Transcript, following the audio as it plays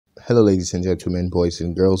Hello ladies and gentlemen, boys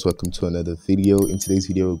and girls, welcome to another video. In today's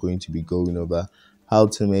video we're going to be going over how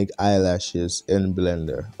to make eyelashes in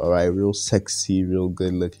Blender. Alright, real sexy, real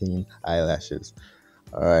good looking eyelashes.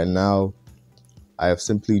 Alright, now I have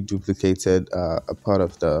simply duplicated a part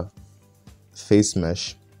of the face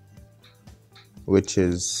mesh, which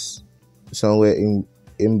is somewhere in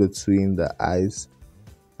between the eyes,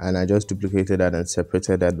 and I just duplicated that and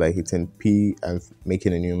separated that by hitting P and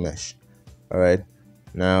making a new mesh. Alright,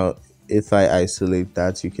 now if I isolate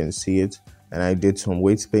that, you can see it, and I did some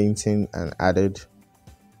weight painting and added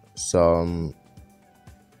some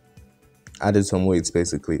weights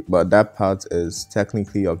basically, but that part is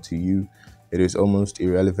technically up to you. It is almost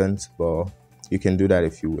irrelevant, but you can do that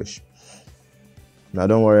if you wish. Now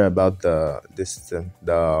don't worry about the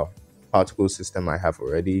particle system I have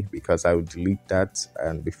already, because I will delete that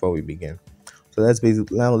and before we begin. So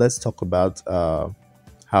let's talk about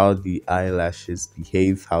how the eyelashes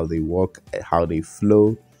behave, how they work, how they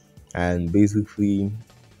flow, and basically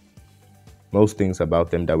most things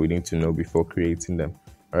about them that we need to know before creating them.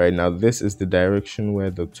 All right, now this is the direction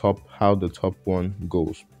where how the top one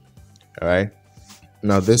goes. All right,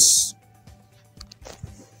 now this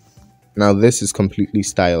is completely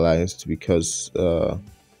stylized because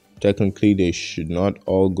technically they should not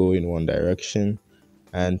all go in one direction,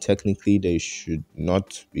 and technically they should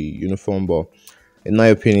not be uniform, but in my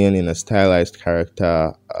opinion, in a stylized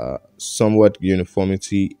character, somewhat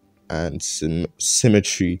uniformity and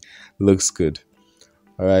symmetry looks good.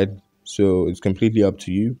 All right, so it's completely up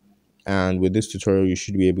to you, and with this tutorial you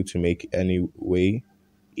should be able to make any way,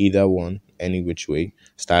 either one, any which way,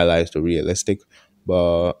 stylized or realistic.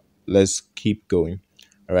 But let's keep going.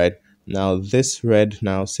 All right, now this red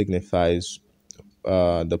now signifies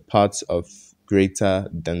the parts of greater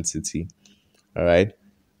density. All right,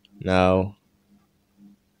 now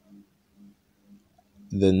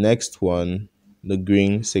the next one, the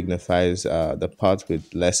green, signifies the part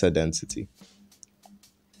with lesser density.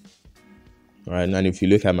 All right, and if you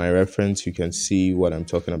look at my reference, you can see what I'm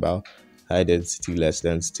talking about: high density, less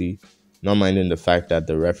density. Not minding the fact that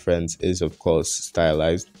the reference is, of course,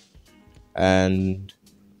 stylized, and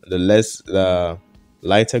the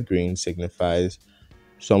lighter green signifies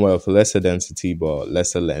somewhere of lesser density but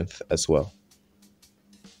lesser length as well.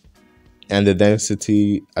 And the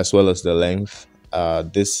density as well as the length,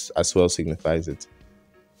 this as well signifies it.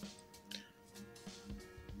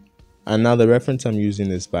 And now the reference I'm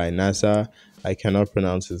using is by NASA. I cannot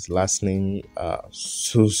pronounce his last name,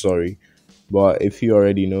 so sorry. But if you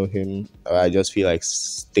already know him, I just feel like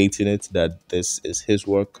stating it that this is his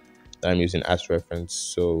work that I'm using as reference.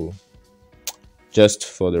 So just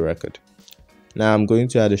for the record. Now I'm going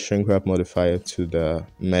to add a shrink wrap modifier to the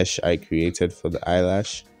mesh I created for the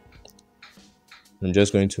eyelash. I'm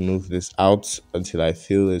just going to move this out until I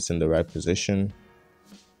feel it's in the right position.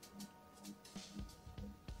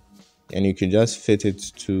 And you can just fit it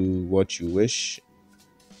to what you wish.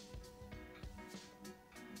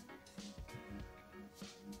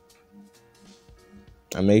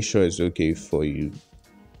 And make sure it's okay for you.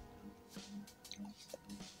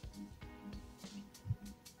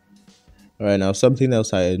 Alright, now something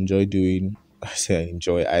else I enjoy doing,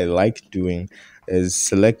 I like doing, is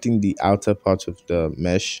selecting the outer part of the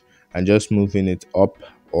mesh and just moving it up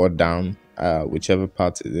or down, whichever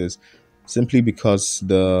part it is, simply because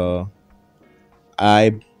the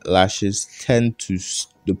particles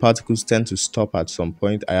tend to stop at some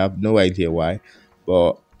point. I have no idea why,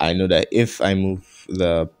 but I know that if I move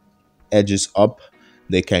the edges up,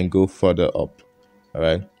 they can go further up. All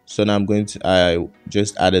right, so now I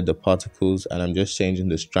just added the particles, and I'm just changing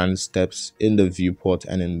the strand steps in the viewport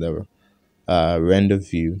and in the render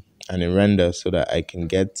view and in render, so that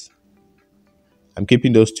I'm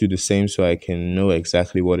keeping those two the same so I can know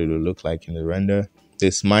exactly what it will look like in the render.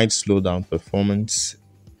 This might slow down performance,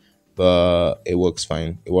 but it works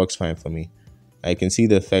fine. It works fine for me. I can see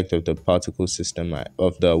the effect of the particle system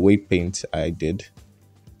of the weight paint I did,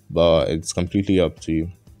 but it's completely up to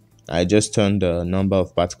you. I just turned the number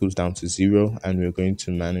of particles down to 0, and we're going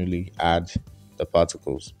to manually add the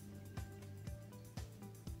particles.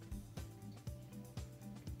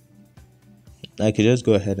 I could just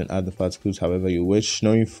go ahead and add the particles however you wish,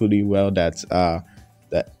 knowing fully well that the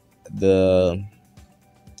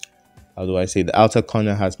the outer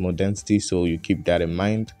corner has more density, so you keep that in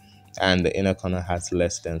mind, and the inner corner has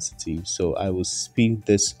less density. So I will speed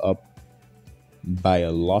this up by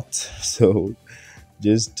a lot. So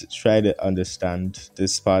just try to understand.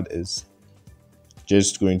 This part is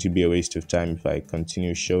just going to be a waste of time if I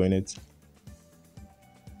continue showing it.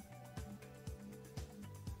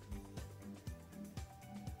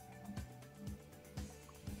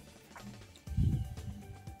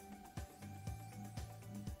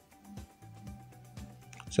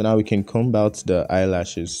 So now we can comb out the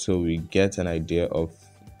eyelashes so we get an idea of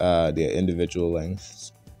their individual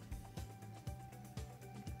lengths.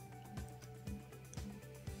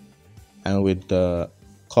 And with the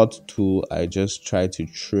cut tool, I just try to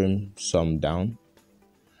trim some down.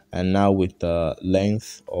 And now with the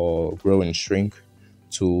length or grow and shrink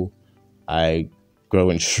tool, I grow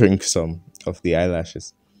and shrink some of the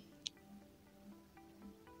eyelashes.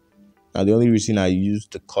 Now the only reason I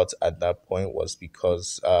used the cut at that point was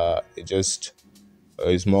because it just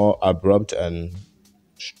is more abrupt and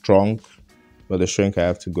strong. But the shrink I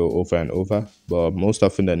have to go over and over. But most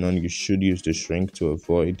often than not, you should use the shrink to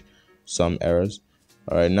avoid some errors.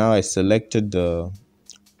 All right, now I selected the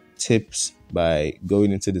tips by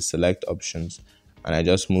going into the select options, and I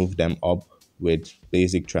just move them up with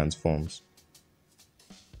basic transforms.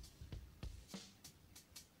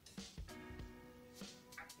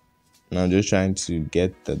 Now I'm just trying to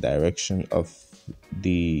get the direction of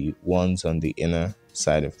the ones on the inner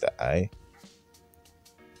side of the eye.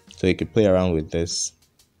 So you can play around with this.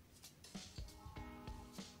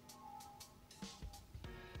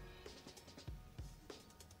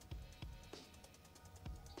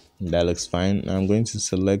 That looks fine. Now I'm going to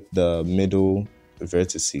select the middle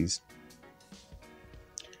vertices.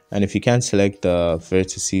 And if you can't select the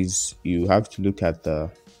vertices, you have to look at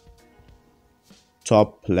the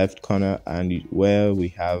top left corner and where we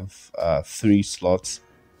have 3 slots,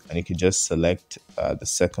 and you can just select the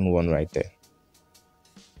second one right there.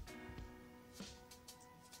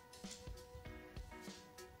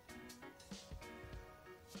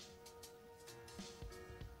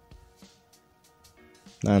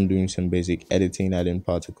 Now I'm doing some basic editing, adding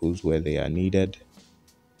particles where they are needed.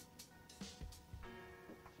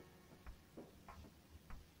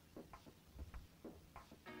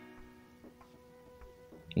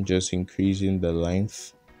 I'm just increasing the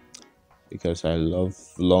length because I love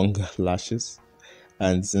long lashes.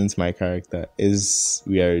 And since my character is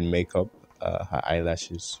wearing makeup, her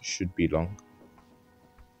eyelashes should be long.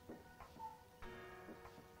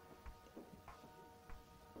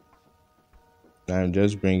 I'm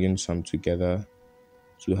just bringing some together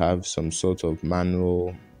to have some sort of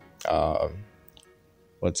manual,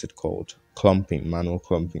 what's it called? Clumping, manual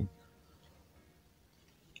clumping.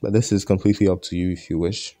 But this is completely up to you if you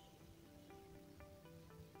wish.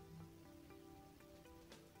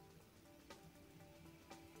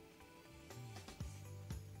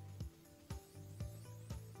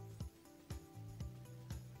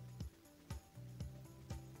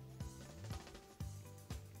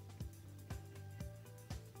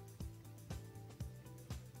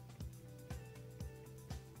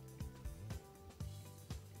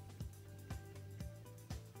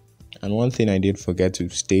 And one thing I did forget to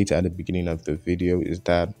state at the beginning of the video is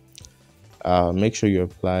that make sure you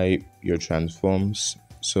apply your transforms,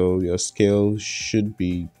 so your scale should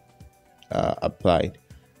be applied.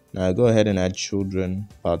 Now go ahead and add children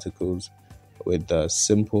particles with the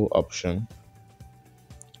simple option,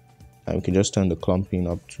 and we can just turn the clumping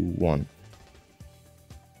up to 1.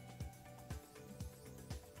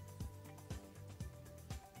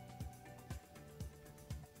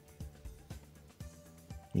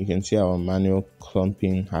 You can see our manual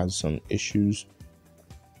clumping has some issues.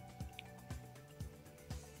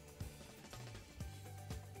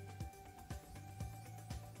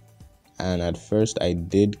 And at first I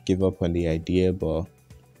did give up on the idea, but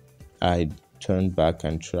I turned back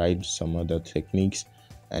and tried some other techniques.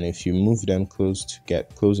 And if you move them close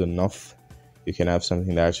enough, you can have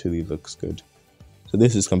something that actually looks good. So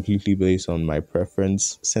this is completely based on my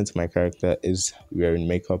preference, since my character is wearing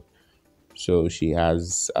makeup. So she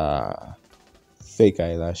has fake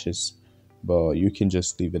eyelashes, but you can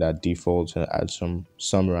just leave it at default and add some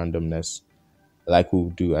randomness like we'll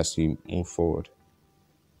do as we move forward.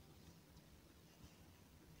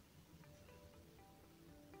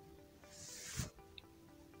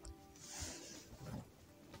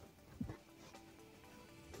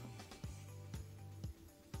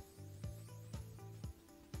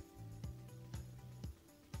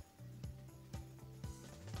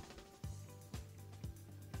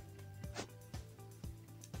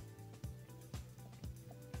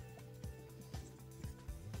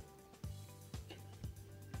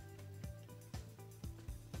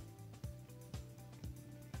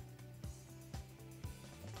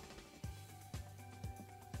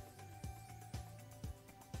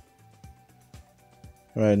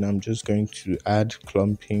 Right now I'm just going to add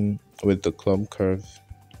clumping with the clump curve,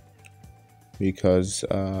 because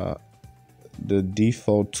the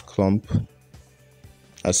default clump,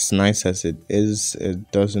 as nice as it is,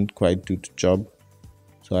 it doesn't quite do the job.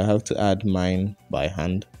 So I have to add mine by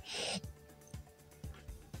hand.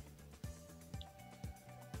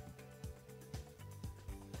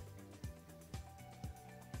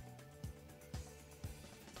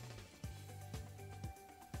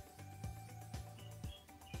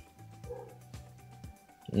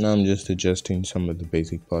 Now I'm just adjusting some of the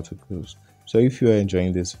basic particles. So if you are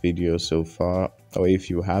enjoying this video so far, or if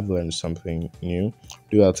you have learned something new,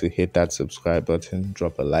 do have to hit that subscribe button,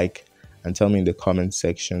 drop a like, and tell me in the comment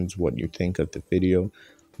sections what you think of the video.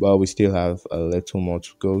 Well, we still have a little more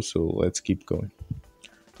to go, so let's keep going.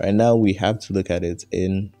 Right now, we have to look at it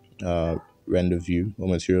in render view or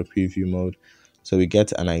material preview mode, so we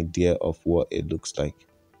get an idea of what it looks like.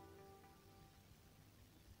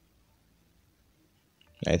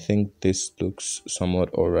 I think this looks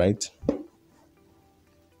somewhat alright.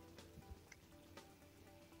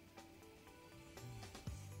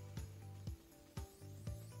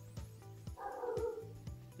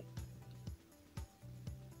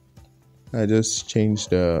 I just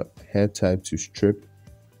changed the hair type to strip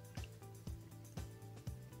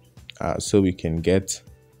so we can get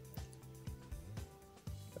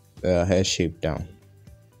the hair shape down.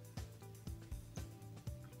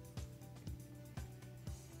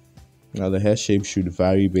 Now the hair shape should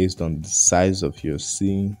vary based on the size of your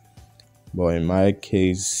scene, but in my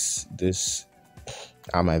case, these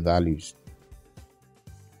are my values.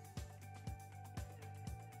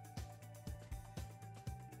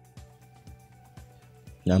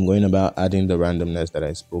 Now I'm going about adding the randomness that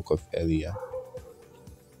I spoke of earlier.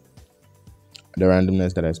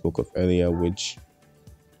 Which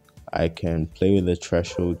I can play with the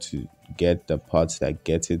threshold to get the parts that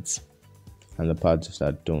get it and the parts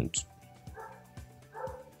that don't.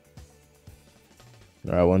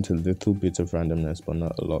 Now I want a little bit of randomness, but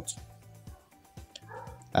not a lot.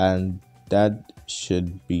 And that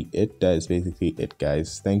should be it. That is basically it,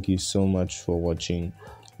 guys. Thank you so much for watching.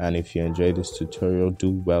 And if you enjoyed this tutorial, do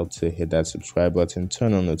well to hit that subscribe button,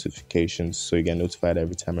 turn on notifications so you get notified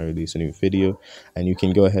every time I release a new video. And you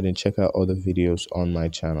can go ahead and check out other videos on my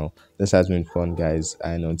channel. This has been fun, guys.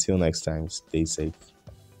 And until next time, stay safe.